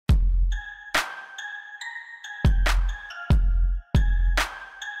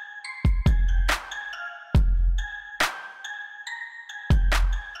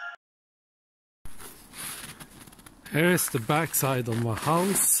Here is the backside of my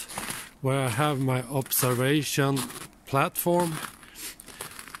house, where I have my observation platform,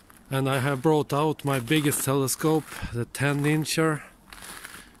 and I have brought out my biggest telescope, the 10-incher.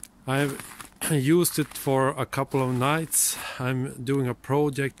 I've used it for a couple of nights. I'm doing a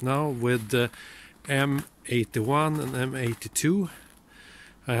project now with the M81 and M82.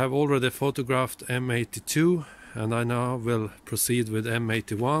 I have already photographed M82 and I now will proceed with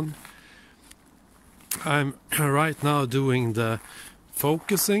M81. I'm right now doing the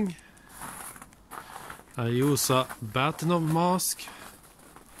focusing. I use a Batinov mask.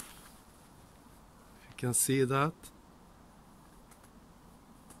 You can see that,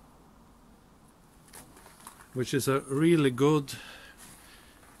 which is a really good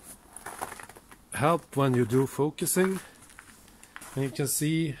help when you do focusing. And you can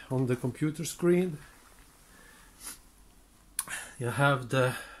see on the computer screen you have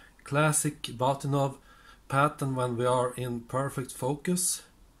the classic Batinov pattern when we are in perfect focus.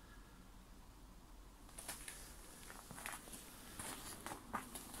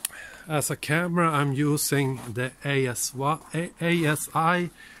 As a camera I'm using the ASI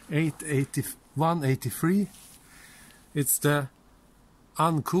 183. It's the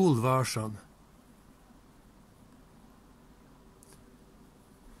uncooled version.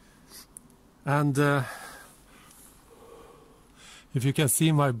 And if you can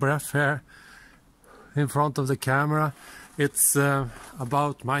see my breath here in front of the camera, it's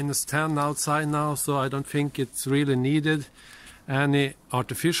about -10 outside now, so I don't think it's really needed any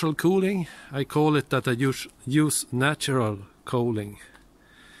artificial cooling. I call it that I use natural cooling.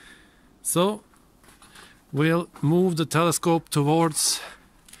 So we'll move the telescope towards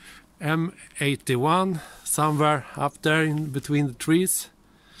M81, somewhere up there in between the trees,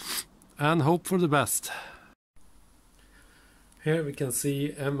 and hope for the best. Here we can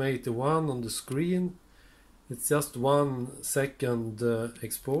see M81 on the screen. It's just 1 second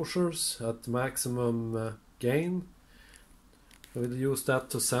exposures at maximum gain. We'll use that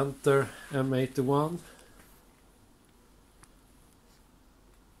to center M81.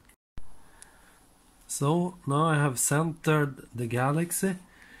 So now I have centered the galaxy.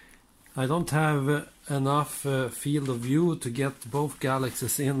 I don't have enough field of view to get both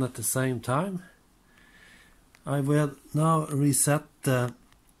galaxies in at the same time. I will now reset the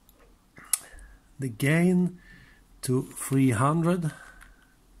gain to 300,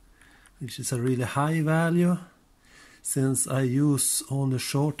 which is a really high value, since I use only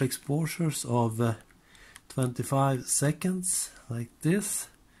short exposures of 25 seconds like this.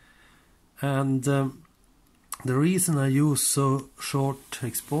 And the reason I use so short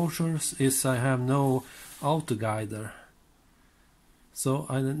exposures is I have no autoguider. So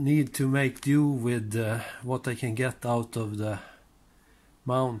I need to make do with what I can get out of the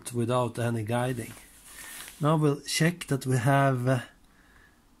mount without any guiding. Now we'll check that we have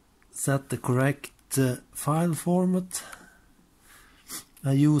set the correct file format.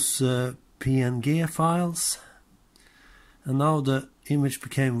 I use PNG files, and now the image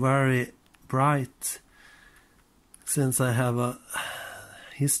became very bright since I have a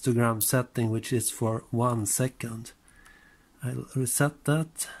histogram setting which is for 1 second. I'll reset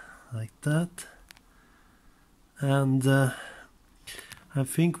that like that, and I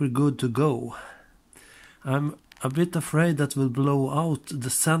think we're good to go. I'm a bit afraid that we'll blow out the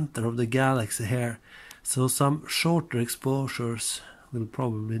center of the galaxy here, so some shorter exposures will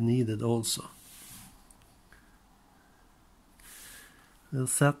probably be needed also. We'll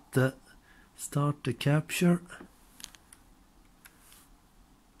start the capture.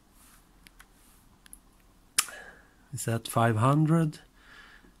 It's at 500,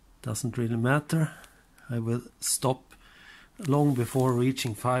 doesn't really matter. I will stop long before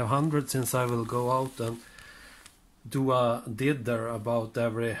reaching 500, since I will go out and do a didder about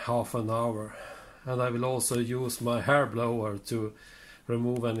every half an hour. And I will also use my hair blower to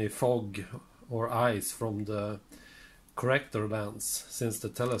remove any fog or ice from the corrector lens. Since the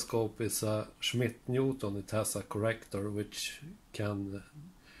telescope is a Schmidt Newton, it has a corrector which can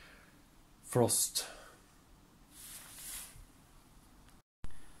frost.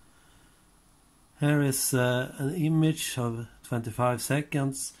 Here is an image of 25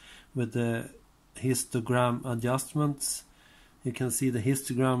 seconds with the histogram adjustments. You can see the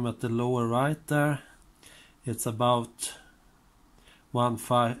histogram at the lower right there. It's about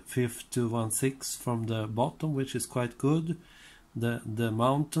 1/5 to 1/6 from the bottom, which is quite good. The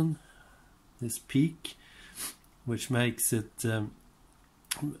mountain, this peak, which makes it,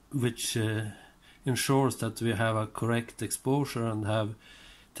 ensures that we have a correct exposure and have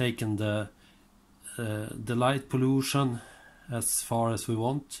taken the light pollution as far as we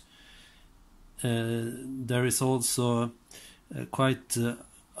want. There is also quite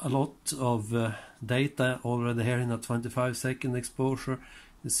a lot of data already here in a 25-second exposure.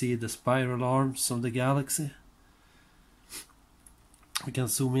 You see the spiral arms of the galaxy. We can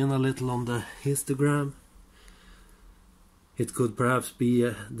zoom in a little on the histogram. It could perhaps be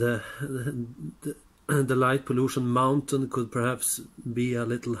the light pollution mountain could perhaps be a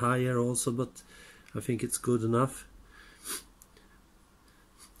little higher also, but I think it's good enough.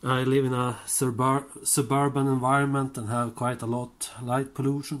 I live in a suburban environment and have quite a lot light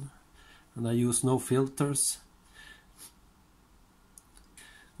pollution, and I use no filters.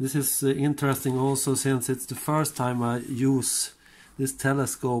 This is interesting also, since it's the first time I use this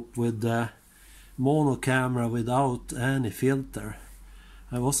telescope with the mono camera without any filter.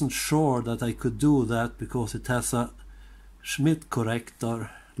 I wasn't sure that I could do that because it has a Schmidt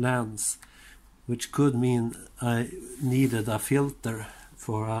corrector lens, which could mean I needed a filter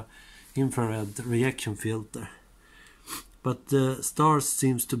for a infrared reaction filter. But the stars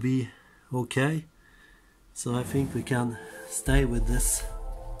seems to be okay, so I think we can stay with this.